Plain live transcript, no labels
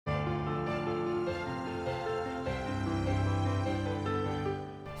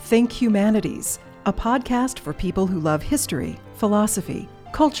Think Humanities, a podcast for people who love history, philosophy,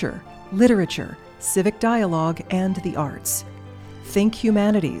 culture, literature, civic dialogue, and the arts. Think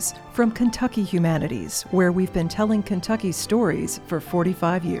Humanities from Kentucky Humanities, where we've been telling Kentucky's stories for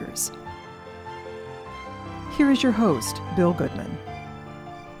 45 years. Here is your host, Bill Goodman.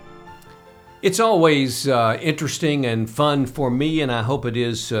 It's always interesting and fun for me, and I hope it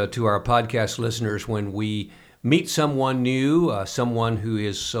is to our podcast listeners, when we meet someone new, someone who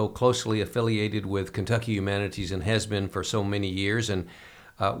is so closely affiliated with Kentucky Humanities and has been for so many years. And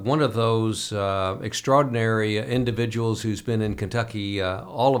one of those extraordinary individuals who's been in Kentucky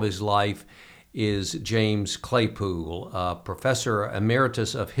all of his life is James Claypool, Professor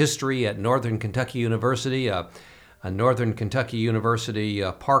Emeritus of History at Northern Kentucky University, a Northern Kentucky University,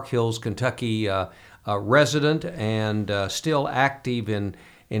 Park Hills, Kentucky resident, and still active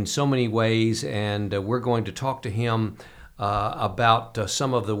in so many ways. And we're going to talk to him about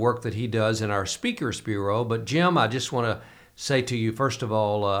some of the work that he does in our Speakers Bureau. But Jim, I just want to say to you, first of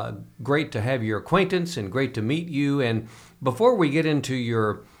all, great to have your acquaintance and great to meet you. And before we get into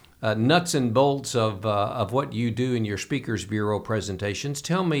your nuts and bolts of what you do in your Speakers Bureau presentations,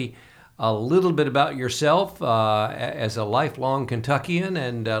 tell me a little bit about yourself as a lifelong Kentuckian,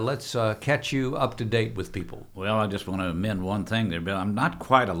 and let's catch you up to date with people. Well, I just want to amend one thing there, Bill. I'm not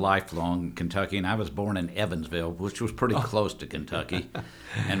quite a lifelong Kentuckian. I was born in Evansville, which was pretty close to Kentucky.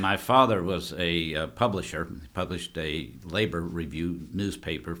 And my father was a publisher. He published a labor review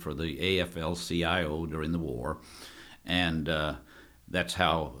newspaper for the AFL-CIO during the war. And that's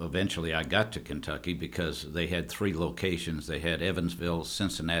how eventually I got to Kentucky, because they had three locations. They had Evansville,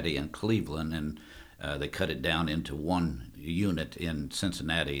 Cincinnati, and Cleveland, and they cut it down into one unit in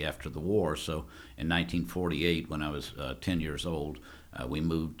Cincinnati after the war. So in 1948, when I was 10 years old, we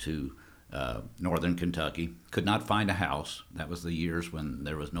moved to northern Kentucky. Could not find a house. That was the years when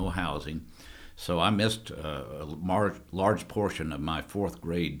there was no housing. So I missed a large portion of my fourth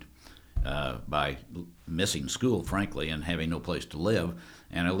grade by missing school, frankly, and having no place to live.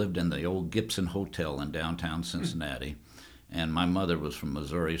 And I lived in the old Gibson Hotel in downtown Cincinnati. And my mother was from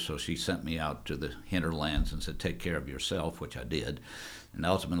Missouri, so she sent me out to the hinterlands and said, take care of yourself, which I did. And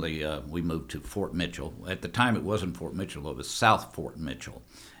ultimately, we moved to Fort Mitchell. At the time, it wasn't Fort Mitchell, it was South Fort Mitchell.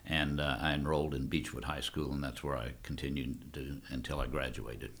 And I enrolled in Beechwood High School, and that's where I continued until I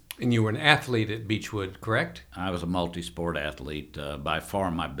graduated. And you were an athlete at Beechwood, correct? I was a multi-sport athlete. By far,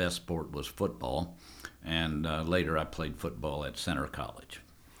 my best sport was football. And later, I played football at Center College.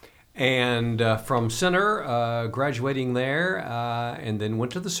 And from Center, graduating there, and then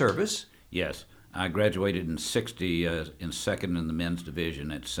went to the service. Yes. I graduated in 60 in second in the men's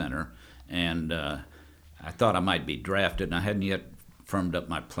division at Center. And I thought I might be drafted, and I hadn't yet firmed up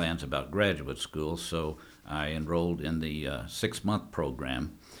my plans about graduate school, so I enrolled in the 6-month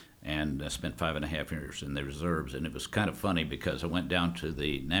program and spent 5.5 years in the reserves. And it was kind of funny, because I went down to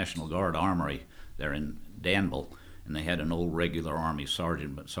the National Guard Armory there in Danville, and they had an old regular Army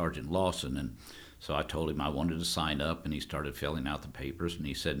sergeant, Sergeant Lawson, and so I told him I wanted to sign up, and he started filling out the papers, and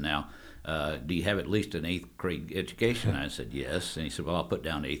he said, now, do you have at least an 8th grade education? I said, yes. And he said, well, I'll put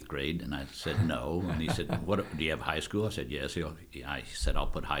down 8th grade. And I said, no. And he said, what, do you have high school? I said, yes. He said, I'll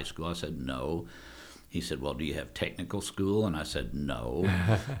put high school. I said, no. He said, well, do you have technical school? And I said, no.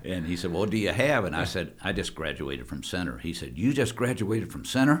 And he said, well, what do you have? And I said, I just graduated from Center. He said, you just graduated from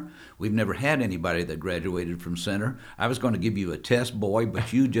Center? We've never had anybody that graduated from Center. I was going to give you a test, boy,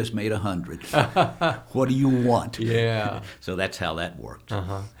 but you just made 100. What do you want? Yeah. So that's how that worked.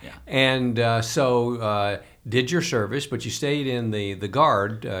 Uh-huh. Yeah. And so did your service, but you stayed in the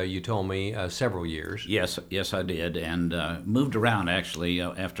Guard, you told me, several years. Yes, I did, and moved around, actually.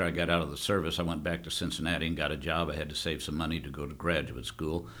 After I got out of the service, I went back to Cincinnati and got a job. I had to save some money to go to graduate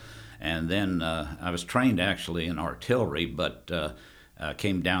school. And then I was trained, actually, in artillery, but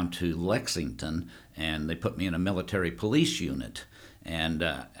came down to Lexington, and they put me in a military police unit. And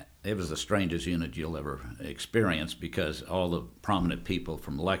it was the strangest unit you'll ever experience, because all the prominent people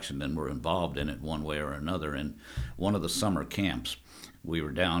from Lexington were involved in it one way or another. In one of the summer camps, we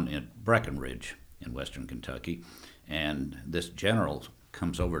were down at Breckenridge in western Kentucky, and this general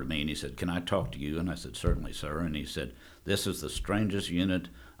comes over to me and he said, can I talk to you? And I said, certainly, sir. And he said, this is the strangest unit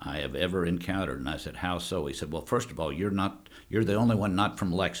I have ever encountered. And I said, how so? He said, well, first of all, you're the only one not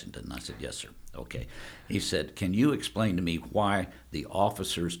from Lexington. And I said, yes, sir. Okay. He said, can you explain to me why the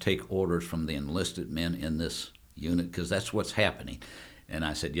officers take orders from the enlisted men in this unit? Because that's what's happening. And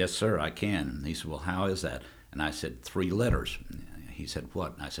I said, yes, sir, I can. And he said, well, how is that? And I said, 3 letters. He said,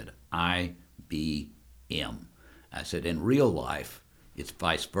 what? And I said, IBM. I said, in real life, it's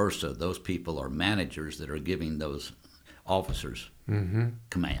vice versa. Those people are managers that are giving those officers'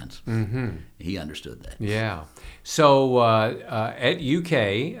 commands. He understood that. Yeah. So at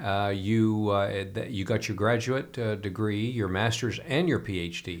UK, you got your graduate degree, your master's, and your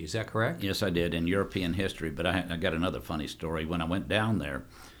PhD. Is that correct? Yes, I did, in European history. But I got another funny story. When I went down there,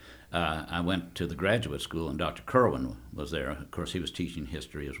 I went to the graduate school, and Dr. Kerwin was there. Of course, he was teaching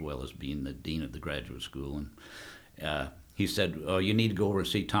history as well as being the dean of the graduate school. And he said, "Oh, you need to go over and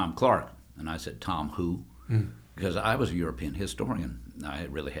see Tom Clark." And I said, "Tom who?" Because I was a European historian. I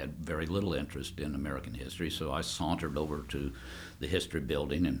really had very little interest in American history, so I sauntered over to the history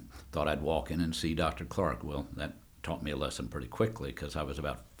building and thought I'd walk in and see Dr. Clark. Well, that taught me a lesson pretty quickly, because I was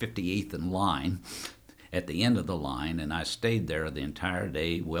about 58th in line at the end of the line, and I stayed there the entire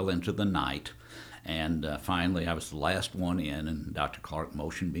day, well into the night. And finally, I was the last one in, and Dr. Clark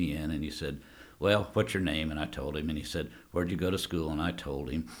motioned me in, and he said, "Well, what's your name?" And I told him, and he said, "Where'd you go to school?" And I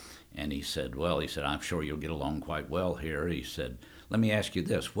told him. And he said, "I'm sure you'll get along quite well here." He said, "Let me ask you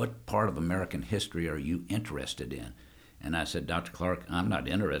this, what part of American history are you interested in?" And I said, "Dr. Clark, I'm not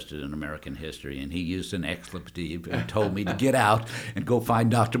interested in American history." And he used an expletive and told me to get out and go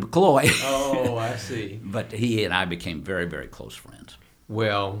find Dr. McCloy. Oh, I see. But he and I became very, very close friends.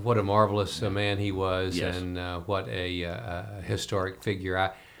 Well, what a marvelous man he was, Yes. and what a historic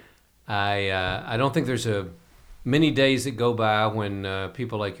figure. I don't think there's many days that go by when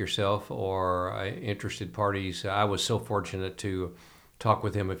people like yourself or interested parties. I was so fortunate to talk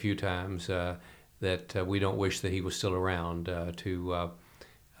with him a few times that we don't wish that he was still around to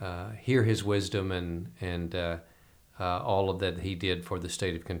hear his wisdom and all of that he did for the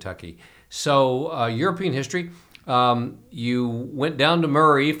state of Kentucky. So, European history. You went down to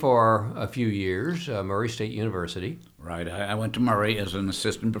Murray for a few years, Murray State University. Right. I went to Murray as an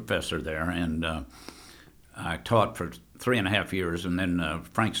assistant professor there, and I taught for 3.5 years, and then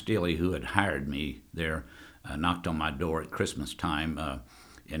Frank Steele, who had hired me there, knocked on my door at Christmas time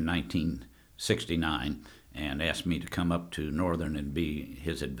in 1969 and asked me to come up to Northern and be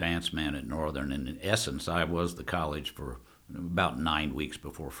his advance man at Northern. And in essence, I was the college for about 9 weeks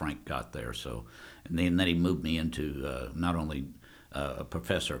before Frank got there. So, and then he moved me into not only a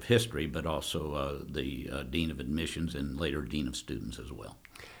professor of history, but also the dean of admissions and later dean of students as well.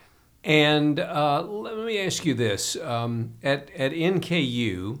 And let me ask you this. At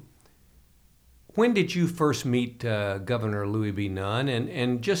NKU, when did you first meet Governor Louis B. Nunn?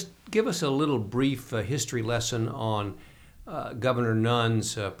 And just give us a little brief history lesson on Governor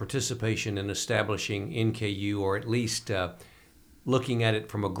Nunn's participation in establishing NKU, or at least looking at it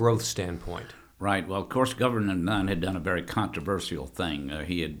from a growth standpoint. Right. Well, of course, Governor Nunn had done a very controversial thing.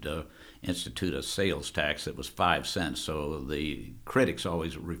 He had instituted a sales tax that was 5 cents, so the critics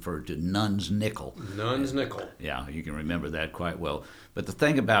always referred to Nunn's nickel. Nunn's nickel. Yeah, you can remember that quite well. But the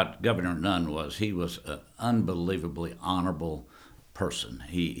thing about Governor Nunn was he was an unbelievably honorable person.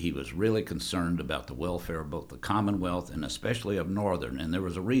 He was really concerned about the welfare of both the Commonwealth and especially of Northern, and there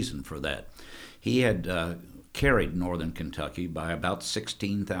was a reason for that. He had carried Northern Kentucky by about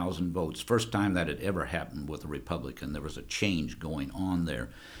 16,000 votes. First time that had ever happened with a Republican. There was a change going on there.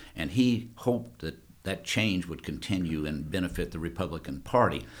 And he hoped that that change would continue and benefit the Republican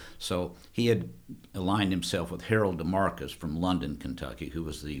Party. So he had aligned himself with Harold DeMarcus from London, Kentucky, who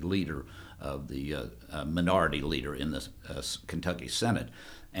was the leader of the minority leader in the Kentucky Senate.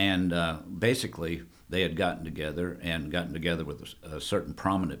 And basically, they had gotten together with certain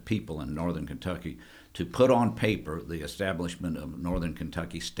prominent people in Northern Kentucky to put on paper the establishment of Northern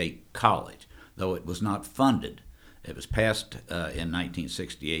Kentucky State College, though it was not funded. It was passed in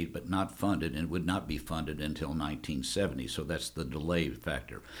 1968, but not funded, and would not be funded until 1970, so that's the delay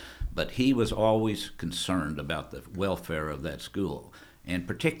factor. But he was always concerned about the welfare of that school, and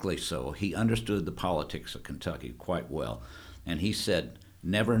particularly so, he understood the politics of Kentucky quite well. And he said,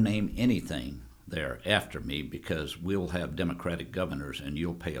 "Never name anything there after me, because we'll have Democratic governors, and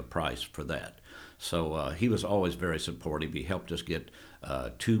you'll pay a price for that." So he was always very supportive. He helped us get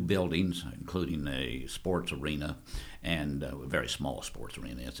 2 buildings, including a sports arena, and a very small sports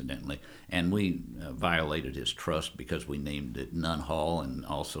arena, incidentally. And we violated his trust because we named it Nunn Hall and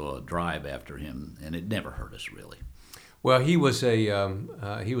also a drive after him, and it never hurt us, really. Well, he was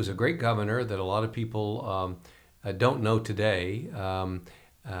a great governor that a lot of people don't know today.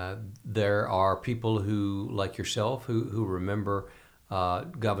 There are people who, like yourself, who remember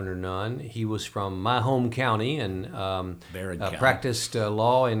Governor Nunn. He was from my home county and practiced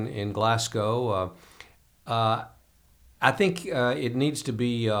law in Glasgow. I think it needs to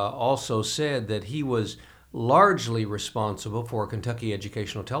be also said that he was largely responsible for Kentucky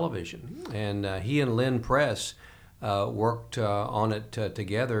Educational Television, and he and Lynn Press worked on it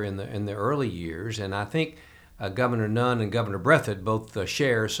together in the early years. And I think Governor Nunn and Governor Breathitt both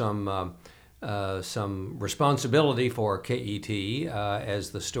share some responsibility for KET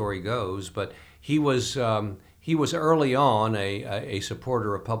as the story goes, but he was early on a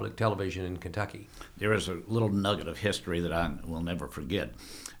supporter of public television in Kentucky. There is a little nugget of history that I will never forget.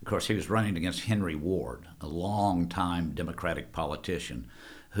 Of course, he was running against Henry Ward, a long-time Democratic politician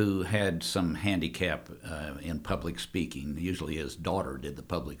who had some handicap in public speaking. Usually his daughter did the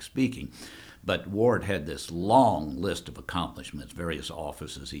public speaking. But Ward had this long list of accomplishments, various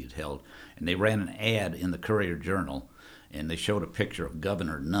offices he had held, and they ran an ad in the Courier-Journal, and they showed a picture of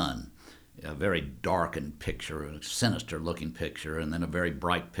Governor Nunn, a very darkened picture, a sinister-looking picture, and then a very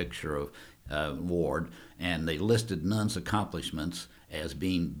bright picture of Ward, and they listed Nunn's accomplishments as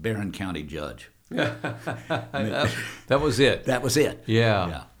being Barron County judge. That was it. That was it.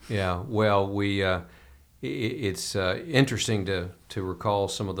 Yeah. Well, it's interesting to recall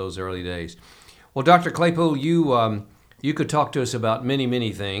some of those early days. Well, Dr. Claypool, you could talk to us about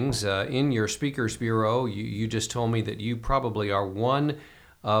many things. In your Speakers Bureau, you just told me that you probably are one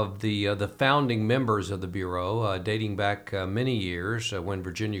of the founding members of the Bureau, dating back many years when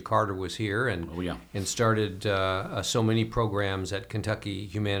Virginia Carter was here and started so many programs at Kentucky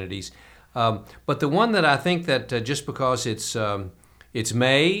Humanities. But the one that I think that just because it's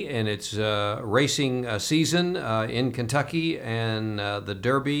May and it's racing season in Kentucky and the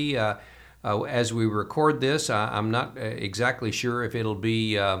Derby, as we record this, I'm not exactly sure if it'll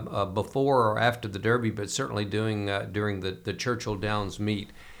be before or after the Derby, but certainly during the Churchill Downs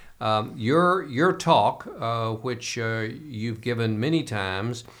meet. Your talk, which you've given many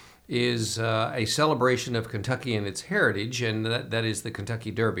times, is a celebration of Kentucky and its heritage, and that is the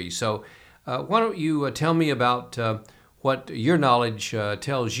Kentucky Derby. So why don't you tell me about what your knowledge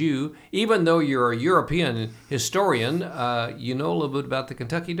tells you, even though you're a European historian, you know a little bit about the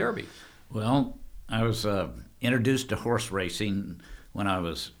Kentucky Derby. Well, I was introduced to horse racing when I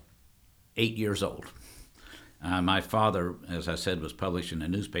was 8 years old. My father, as I said, was publishing a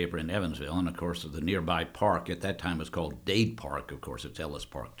newspaper in Evansville, and of course the nearby park at that time was called Dade Park. Of course, it's Ellis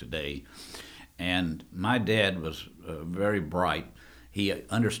Park today. And my dad was very bright. He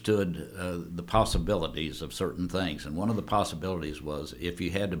understood the possibilities of certain things, and one of the possibilities was if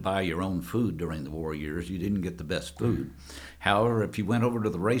you had to buy your own food during the war years, you didn't get the best food. However, if you went over to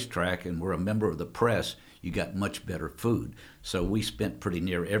the racetrack and were a member of the press, you got much better food. So we spent pretty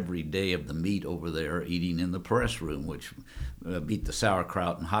near every day of the meet over there eating in the press room, which beat the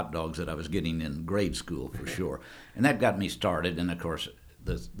sauerkraut and hot dogs that I was getting in grade school for sure. And that got me started, and of course,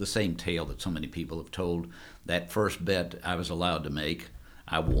 the same tale that so many people have told. That first bet I was allowed to make,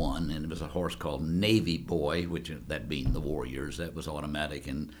 I won, and it was a horse called Navy Boy, which that being the war years, that was automatic,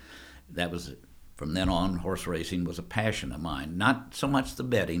 and that was from then on. Horse racing was a passion of mine. Not so much the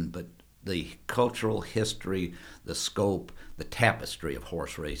betting, but the cultural history, the scope, the tapestry of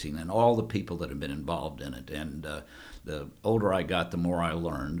horse racing, and all the people that have been involved in it. And the older I got, the more I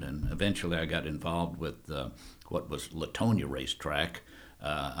learned, and eventually I got involved with what was Latonia Racetrack.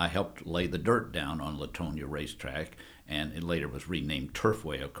 I helped lay the dirt down on Latonia Racetrack, and it later was renamed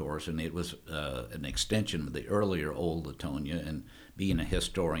Turfway, of course, and it was an extension of the earlier old Latonia. And being a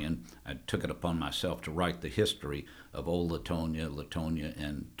historian, I took it upon myself to write the history of old Latonia,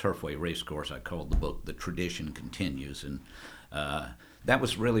 and Turfway Racecourse. I called the book The Tradition Continues, and that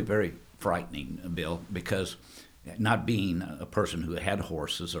was really very frightening, Bill, because not being a person who had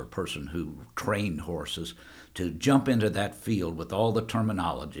horses or a person who trained horses, to jump into that field with all the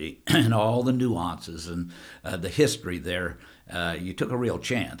terminology and all the nuances and the history there, you took a real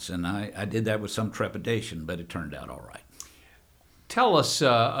chance. And I did that with some trepidation, but it turned out all right. Tell us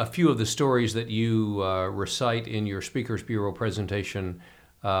a few of the stories that you recite in your Speakers Bureau presentation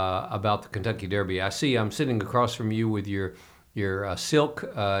about the Kentucky Derby. I see I'm sitting across from you with your silk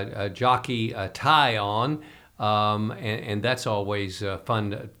jockey tie on. And that's always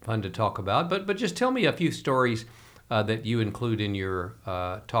fun to talk about. But just tell me a few stories that you include in your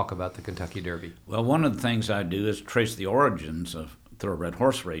talk about the Kentucky Derby. Well, one of the things I do is trace the origins of thoroughbred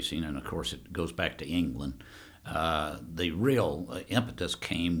horse racing, and of course it goes back to England. The real impetus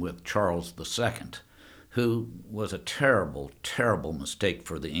came with Charles II, who was a terrible, terrible mistake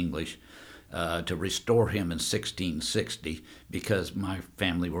for the English. To restore him in 1660, because my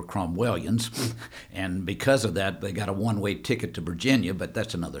family were Cromwellians, and because of that they got a one-way ticket to Virginia, but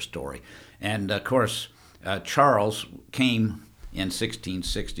that's another story. And of course, Charles came in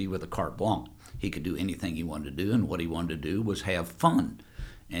 1660 with a carte blanche. He could do anything he wanted to do, and what he wanted to do was have fun.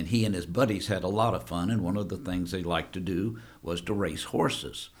 And he and his buddies had a lot of fun, and one of the things they liked to do was to race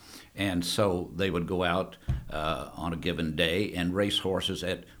horses. And so they would go out on a given day and race horses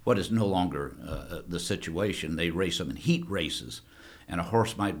at what is no longer the situation. They race them in heat races. And a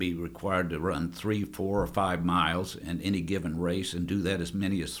horse might be required to run 3, 4, or 5 miles in any given race and do that as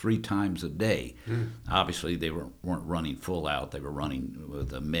many as 3 times a day. Obviously, they weren't running full out. They were running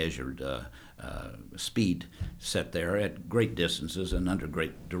with a measured speed set there at great distances and under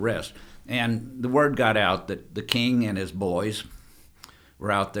great duress. And the word got out that the king and his boys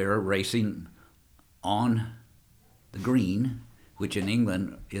were out there racing on the green, which in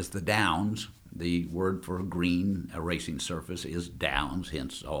England is the downs. The word for green, a racing surface, is downs,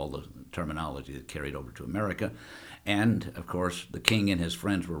 hence all the terminology that carried over to America. And, of course, the king and his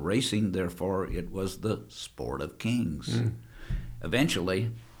friends were racing, therefore it was the sport of kings.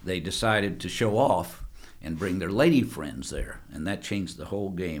 Eventually, they decided to show off and bring their lady friends there, and that changed the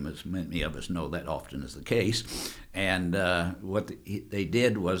whole game, as many of us know that often is the case. And what they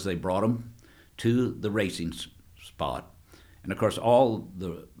did was they brought them to the racing spot. And, of course, all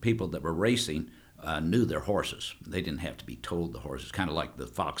the people that were racing knew their horses. They didn't have to be told the horses, kind of like the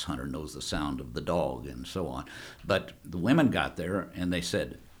fox hunter knows the sound of the dog and so on. But the women got there, and they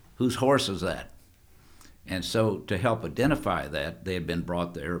said, "Whose horse is that?" And so to help identify that, they had been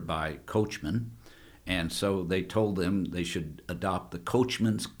brought there by coachmen, and so they told them they should adopt the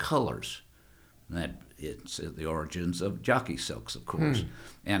coachman's colors. That it's the origins of jockey silks, of course.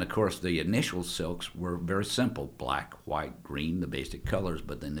 And, of course, the initial silks were very simple, black, white, green, the basic colors,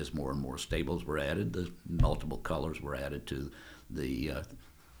 but then as more and more stables were added, the multiple colors were added to the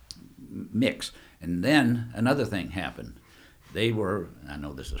mix. And then another thing happened. They were, I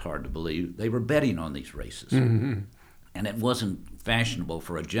know this is hard to believe, they were betting on these races. And it wasn't fashionable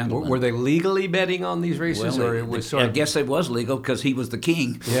for a gentleman. Were they legally betting on these races, well, or it was I guess it was legal because he was the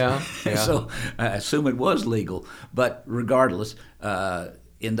king. Yeah. So I assume it was legal. But regardless,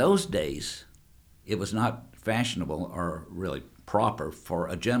 in those days, it was not fashionable or really proper for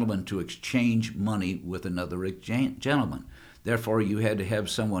a gentleman to exchange money with another gentleman. Therefore, you had to have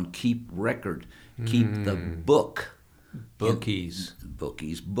someone keep record, keep the book. Bookies,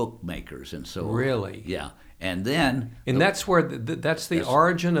 bookmakers, and so on. Really? Yeah. And then, that's where that's the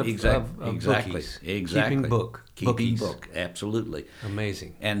origin of exactly, bookies. Exactly. Keeping book, absolutely.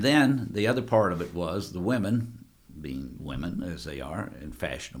 Amazing. And then the other part of it was the women, being women as they are and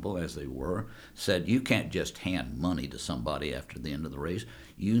fashionable as they were, said you can't just hand money to somebody after the end of the race.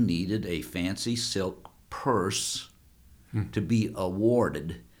 You needed a fancy silk purse to be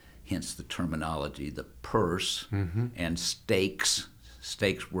awarded. Hence the terminology, the purse, and stakes.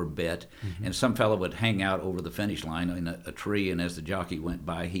 Stakes were bet, and some fellow would hang out over the finish line in a tree, and as the jockey went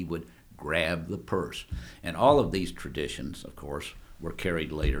by, he would grab the purse. And all of these traditions, of course, were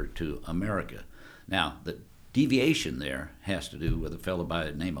carried later to America. Now, the deviation there has to do with a fellow by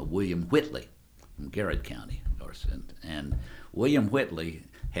the name of William Whitley from Garrett County, of course. And William Whitley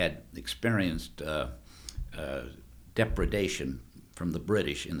had experienced depredation from the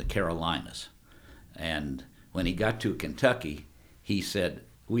British in the Carolinas. And when he got to Kentucky, he said,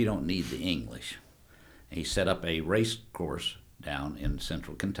 "We don't need the English." And he set up a race course down in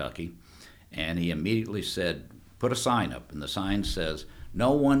central Kentucky, and he immediately said, put a sign up, and the sign says,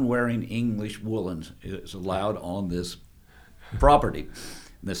 "No one wearing English woolens is allowed on this property."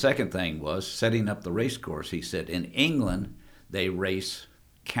 And the second thing was setting up the race course. He said, in England, they race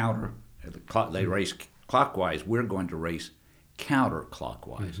clockwise. We're going to race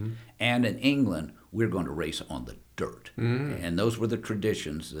counterclockwise. And in England, we're going to race on the dirt. And those were the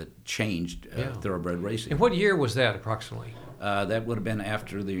traditions that changed thoroughbred racing. And what year was that approximately? That would have been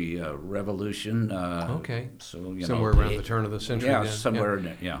after the Revolution. Okay. So somewhere around the turn of the century. Yeah, then. somewhere in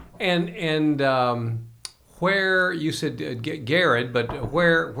there, yeah. And where, you said Garrett, but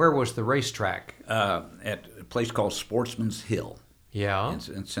where was the racetrack? At a place called Sportsman's Hill. Yeah.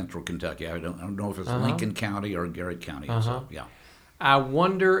 In central Kentucky. I don't know if it's Lincoln County or Garrett County. So, yeah. I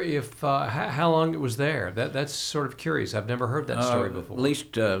wonder if how long it was there. That's sort of curious. I've never heard that story before. At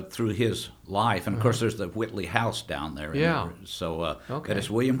least through his life, and of course there's the Whitley House down there. Yeah. So that is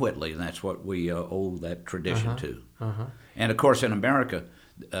William Whitley, and that's what we owe that tradition to. And of course in America,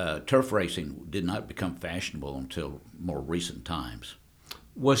 turf racing did not become fashionable until more recent times.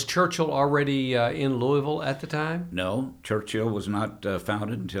 Was Churchill already in Louisville at the time? No, Churchill was not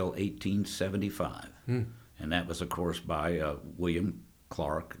founded until 1875. And that was, of course, by William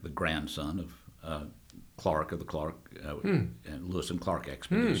Clark, the grandson of Clark of the Clark, Lewis and Clark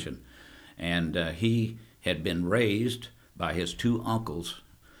expedition. And he had been raised by his two uncles,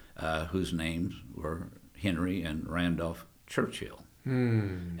 whose names were Henry and Randolph Churchill.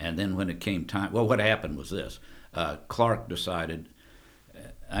 And then when it came time, well, what happened was this. Clark decided,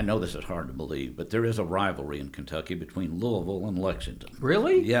 I know this is hard to believe, but there is a rivalry in Kentucky between Louisville and Lexington.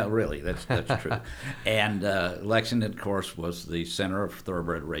 Really? Yeah, really. That's true. And Lexington, of course, was the center of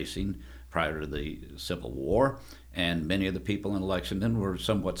thoroughbred racing prior to the Civil War, and many of the people in Lexington were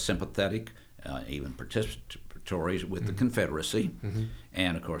somewhat sympathetic, even participatory with the Confederacy.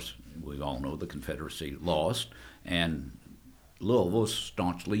 And, of course, we all know the Confederacy lost, and Louisville was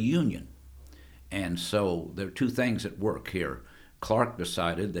staunchly Union. And so there are two things at work here. Clark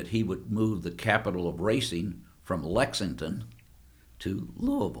decided that he would move the capital of racing from Lexington to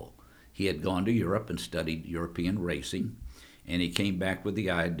Louisville. He had gone to Europe and studied European racing, and he came back with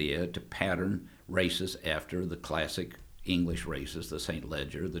the idea to pattern races after the classic English races, the St.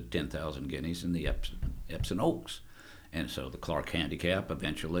 Leger, the 10,000 Guineas, and the Epsom Oaks. And so the Clark Handicap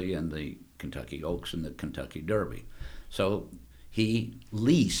eventually, and the Kentucky Oaks and the Kentucky Derby. So he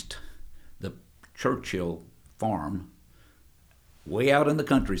leased the Churchill farm way out in the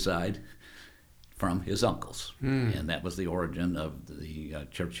countryside from his uncles. And that was the origin of the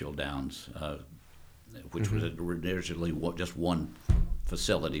Churchill Downs, which was originally just one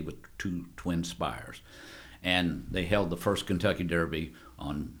facility with two twin spires. And they held the first Kentucky Derby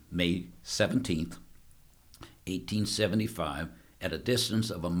on May 17th, 1875, at a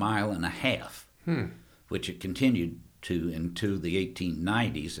distance of 1.5 miles, which it continued to into the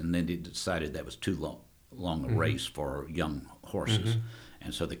 1890s, and then they decided that was too long a race for young horses,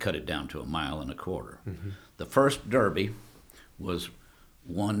 and so they cut it down to 1.25 miles. The first Derby was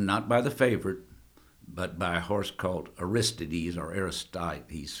won not by the favorite, but by a horse called Aristides, or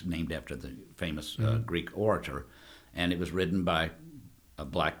Aristides, named after the famous Greek orator, and it was ridden by a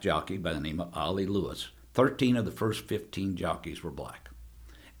black jockey by the name of Ollie Lewis. 13 of the first 15 jockeys were black,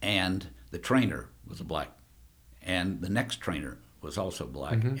 and the trainer was a black, and the next trainer was also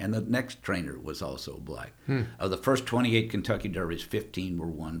black, and the next trainer was also black. Of the first 28 Kentucky Derbies, 15 were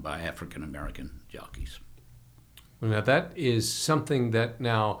won by African-American jockeys. Well, now that is something that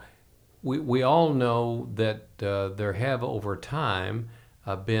now we all know that there have over time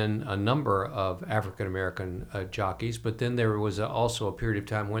been a number of African-American jockeys, but then there was also a period of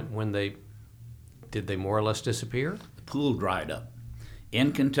time when they more or less disappear? The pool dried up.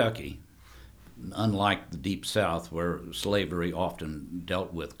 In Kentucky, unlike the Deep South, where slavery often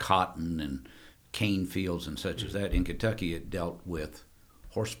dealt with cotton and cane fields and such as that, in Kentucky it dealt with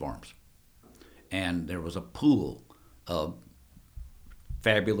horse farms. And there was a pool of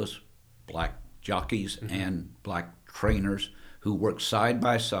fabulous black jockeys and black trainers who worked side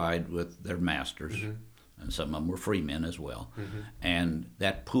by side with their masters, and some of them were free men as well. And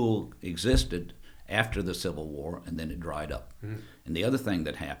that pool existed after the Civil War, and then it dried up. And the other thing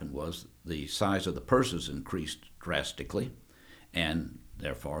that happened was the size of the purses increased drastically, and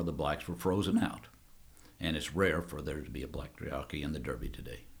therefore the blacks were frozen out. And it's rare for there to be a black jockey in the Derby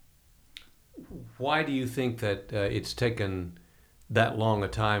today. Why do you think that it's taken that long a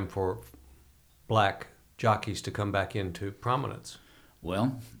time for black jockeys to come back into prominence?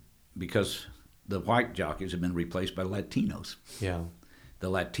 Well, because the white jockeys have been replaced by Latinos. Yeah. The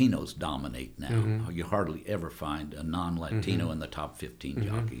Latinos dominate now. You hardly ever find a non-Latino in the top 15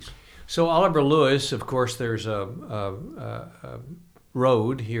 jockeys. So Oliver Lewis, of course, there's a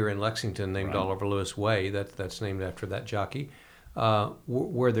road here in Lexington named Oliver Lewis Way. That's named after that jockey.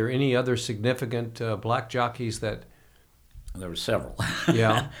 Were there any other significant black jockeys that? There were several.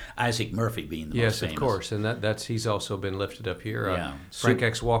 Yeah. Isaac Murphy being the most famous. Yes, of course, and he's also been lifted up here. Frank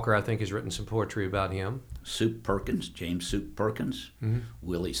X. Walker, I think, has written some poetry about him. Soup Perkins, James Soup Perkins,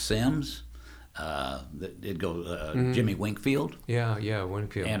 Willie Sims, Jimmy Winkfield. Yeah,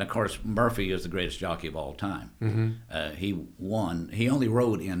 Winkfield. And of course, Murphy is the greatest jockey of all time. He only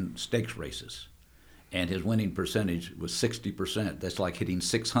rode in stakes races, and his winning percentage was 60%. That's like hitting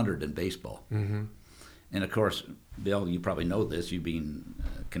 600 in baseball. And of course, Bill, you probably know this, you being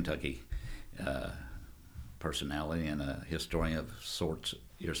a Kentucky personality and a historian of sorts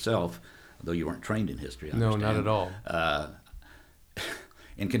yourself, though you weren't trained in history, I understand. No, not at all.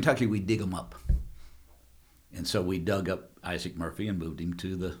 In Kentucky, we dig them up. And so we dug up Isaac Murphy and moved him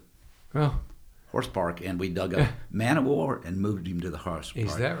to the horse park, and we dug up Man of War and moved him to the horse park.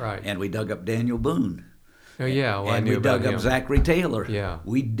 Is that right? And we dug up Daniel Boone. Oh, yeah. Well, and we dug up Zachary Taylor. Yeah.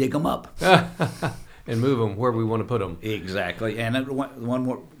 We dig them up. And move them where we want to put them. Exactly. And one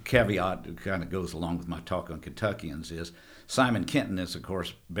more caveat that kind of goes along with my talk on Kentuckians is Simon Kenton is, of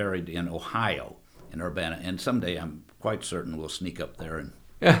course, buried in Ohio, in Urbana. And someday I'm quite certain we'll sneak up there and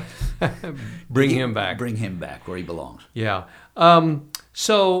Bring him back. Bring him back where he belongs. Yeah.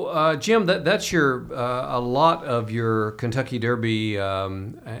 So, Jim, that's a lot of your Kentucky Derby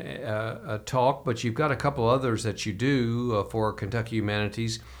talk, but you've got a couple others that you do for Kentucky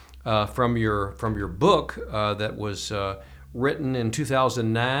Humanities from your book that was written in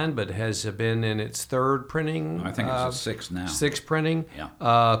 2009, but has been in its third printing. I think it's its sixth now. Sixth printing,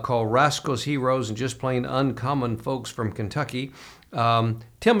 called Rascals, Heroes, and Just Plain Uncommon Folks from Kentucky.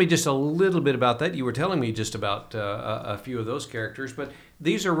 Tell me just a little bit about that. You were telling me just about a few of those characters, but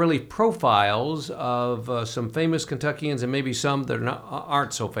these are really profiles of some famous Kentuckians and maybe some that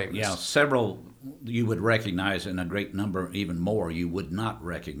aren't so famous. Yeah, several you would recognize, and a great number, even more, you would not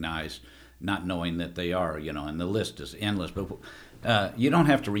recognize, not knowing that they are, and the list is endless. But you don't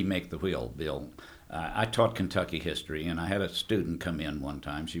have to remake the wheel, Bill. I taught Kentucky history, and I had a student come in one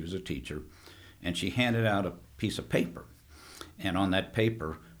time. She was a teacher, and she handed out a piece of paper. And on that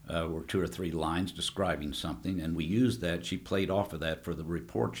paper were 2 or 3 lines describing something, and we used that. She played off of that for the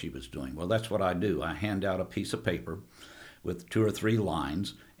report she was doing. Well, that's what I do. I hand out a piece of paper with 2 or 3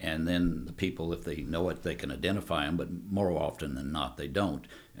 lines, and then the people, if they know it, they can identify them, but more often than not, they don't.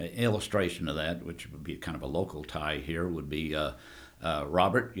 An illustration of that, which would be kind of a local tie here, would be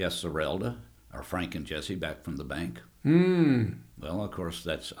Robert, yes, Zerelda, or Frank and Jesse back from the bank. Well, of course,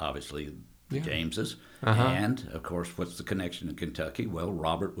 that's obviously the Jameses. And, of course, what's the connection in Kentucky? Well,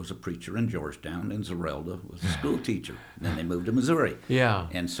 Robert was a preacher in Georgetown, and Zerelda was a school teacher. Then they moved to Missouri. Yeah.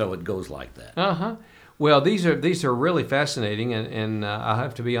 And so it goes like that. Well, these are really fascinating, and I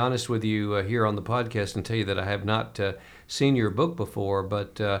have to be honest with you here on the podcast and tell you that I have not seen your book before,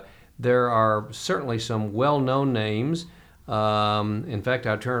 but there are certainly some well-known names. In fact,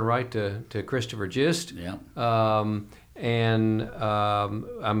 I turn right to Christopher Gist. Yeah. And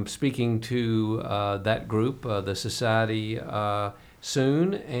I'm speaking to that group, the Society,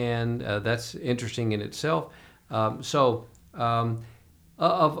 soon, and that's interesting in itself.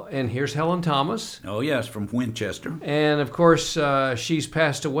 And here's Helen Thomas. Oh, yes, from Winchester. And, of course, she's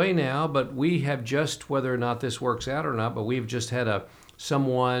passed away now, but we have just, whether or not this works out or not, but we've just had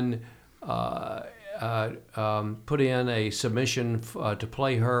someone put in a submission to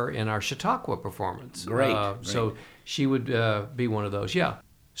play her in our Chautauqua performance. Great. So she would be one of those, yeah.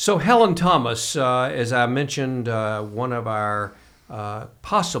 So Helen Thomas, as I mentioned, one of our,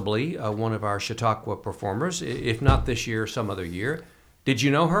 possibly one of our Chautauqua performers, if not this year, some other year. Did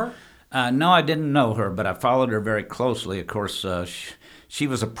you know her? No, I didn't know her, but I followed her very closely. Of course, she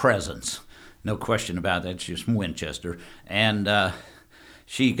was a presence, no question about that. She was from Winchester, and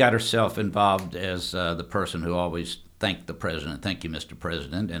she got herself involved as the person who always thanked the president, "Thank you, Mr.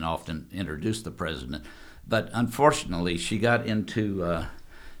 President," and often introduced the president. But unfortunately, she got into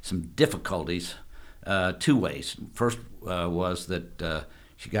some difficulties 2 ways. First was that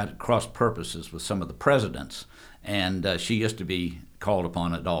she got at cross purposes with some of the presidents, and she used to be called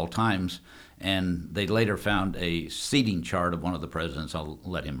upon at all times, and they later found a seating chart of one of the presidents. I'll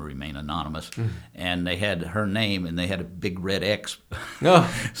let him remain anonymous. And they had her name, and they had a big red X.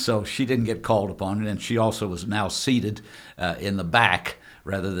 So she didn't get called upon, and she also was now seated in the back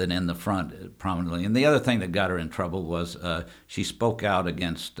rather than in the front prominently. And the other thing that got her in trouble was she spoke out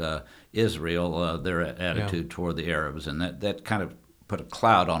against Israel, their attitude toward the Arabs, and that kind of put a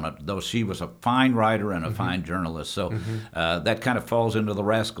cloud on it, though she was a fine writer and a fine journalist. So that kind of falls into the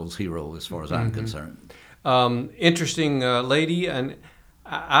Rascals hero as far as I'm concerned. Interesting lady, and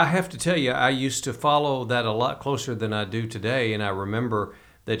I have to tell you, I used to follow that a lot closer than I do today, and I remember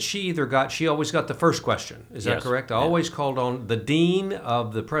that she always got the first question. Is that correct? I always called on the dean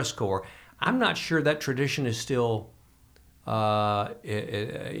of the press corps. I'm not sure that tradition is still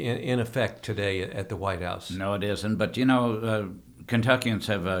in effect today at the White House. No, it isn't. But, Kentuckians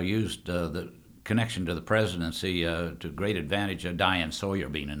have used the connection to the presidency to great advantage. Diane Sawyer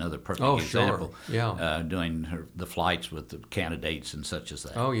being another perfect example. Sure. Yeah. Doing the flights with the candidates and such as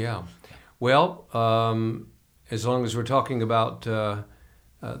that. Oh, yeah. Well, as long as we're talking about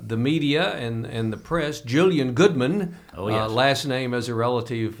the media and the press, Julian Goodman, last name as a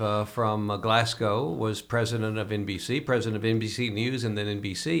relative from Glasgow, was president of NBC News, and then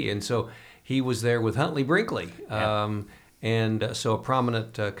NBC. And so he was there with Huntley Brinkley. Yeah. And so a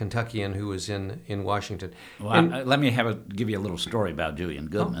prominent Kentuckian who was in Washington. Well, let me give you a little story about Julian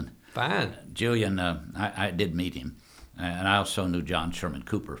Goodman. Oh, fine. Julian, I did meet him, and I also knew John Sherman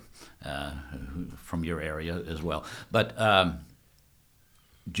Cooper from your area as well. But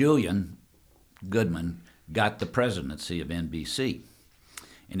Julian Goodman got the presidency of NBC,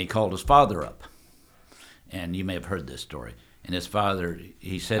 and he called his father up. And you may have heard this story. And his father,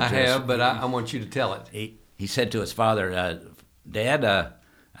 he said to us... I have, but I want you to tell it. He said to his father, "Dad,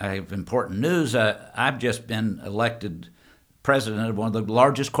 I have important news. I've just been elected president of one of the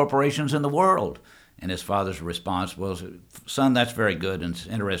largest corporations in the world. And his father's response was, son, that's very good and it's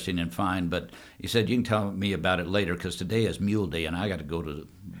interesting and fine, but he said, you can tell me about it later because today is Mule Day and I got to go to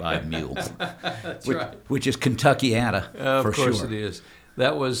buy a mule. That's which, right. Which is Kentuckiana, for sure. Of course it is.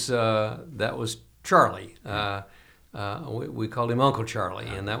 That was Charlie. We called him Uncle Charlie,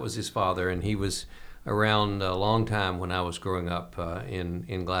 and that was his father, and he was around a long time when I was growing up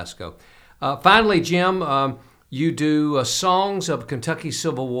in Glasgow. Finally, Jim, you do songs of Kentucky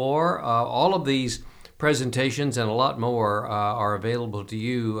Civil War. All of these presentations and a lot more are available to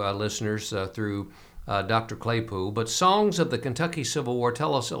you, listeners, through Dr. Claypool. But Songs of the Kentucky Civil War,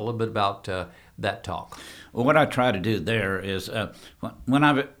 tell us a little bit about that talk. Well, what I try to do there is, when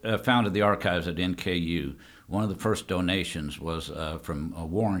I founded the archives at NKU, one of the first donations was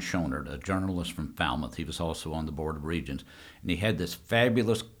from Warren Schonert, a journalist from Falmouth. He was also on the Board of Regents. And he had this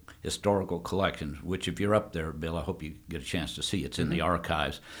fabulous historical collection, which if you're up there, Bill, I hope you get a chance to see. It's in the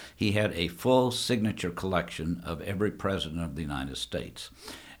archives. He had a full signature collection of every president of the United States,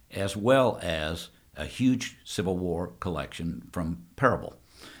 as well as a huge Civil War collection from Parable.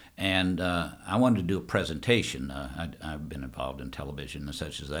 And I wanted to do a presentation. I've been involved in television and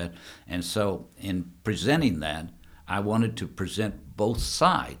such as that. And so in presenting that, I wanted to present both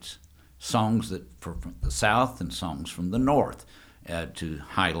sides, songs that from the South and songs from the North, to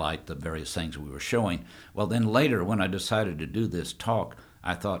highlight the various things we were showing. Well, then later, when I decided to do this talk,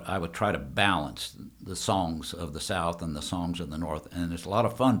 I thought I would try to balance the songs of the South and the songs of the North. And it's a lot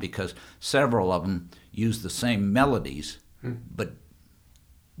of fun because several of them use the same melodies, but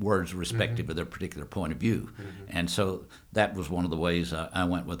words respective of their particular point of view. And so that was one of the ways I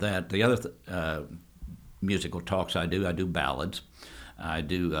went with that. The other musical talks I do ballads. I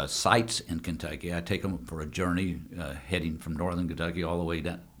do sites in Kentucky. I take them for a journey heading from northern Kentucky all the way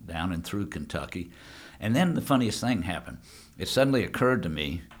down and through Kentucky. And then the funniest thing happened. It suddenly occurred to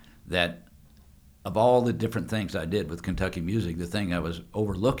me that of all the different things I did with Kentucky music, the thing I was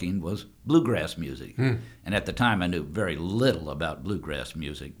overlooking was bluegrass music. And at the time, I knew very little about bluegrass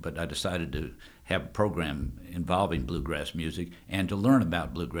music, but I decided to have a program involving bluegrass music and to learn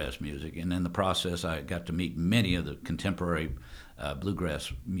about bluegrass music. And in the process, I got to meet many of the contemporary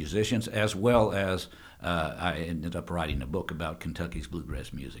bluegrass musicians, as well as I ended up writing a book about Kentucky's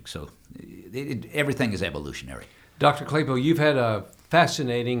bluegrass music. So everything is evolutionary. Dr. Claypool, you've had a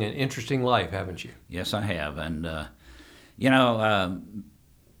fascinating and interesting life, haven't you? Yes, I have. And,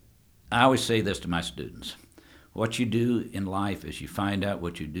 I always say this to my students. What you do in life is you find out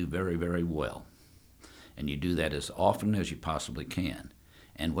what you do very, very well. And you do that as often as you possibly can.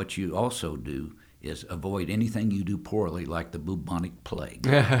 And what you also do is avoid anything you do poorly, like the bubonic plague.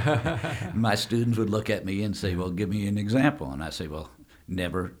 My students would look at me and say, well, give me an example. And I say, well,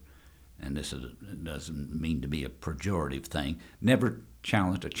 never, and this doesn't mean to be a pejorative thing, never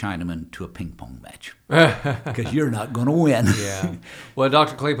challenge a Chinaman to a ping pong match, because you're not going to win. Yeah. Well,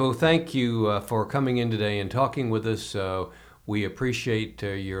 Dr. Claypool, thank you for coming in today and talking with us. We appreciate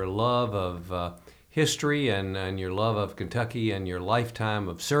your love of history and your love of Kentucky and your lifetime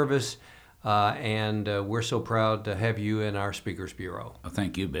of service. And we're so proud to have you in our Speakers Bureau. Well,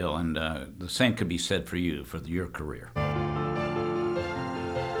 thank you, Bill. And the same could be said for you, for your career.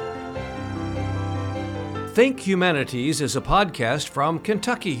 Think Humanities is a podcast from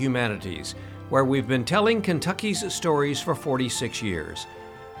Kentucky Humanities, where we've been telling Kentucky's stories for 46 years.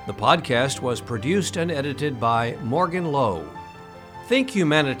 The podcast was produced and edited by Morgan Lowe. Think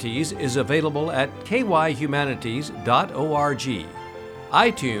Humanities is available at kyhumanities.org,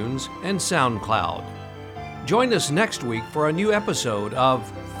 iTunes, and SoundCloud. Join us next week for a new episode of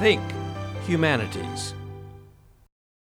Think Humanities.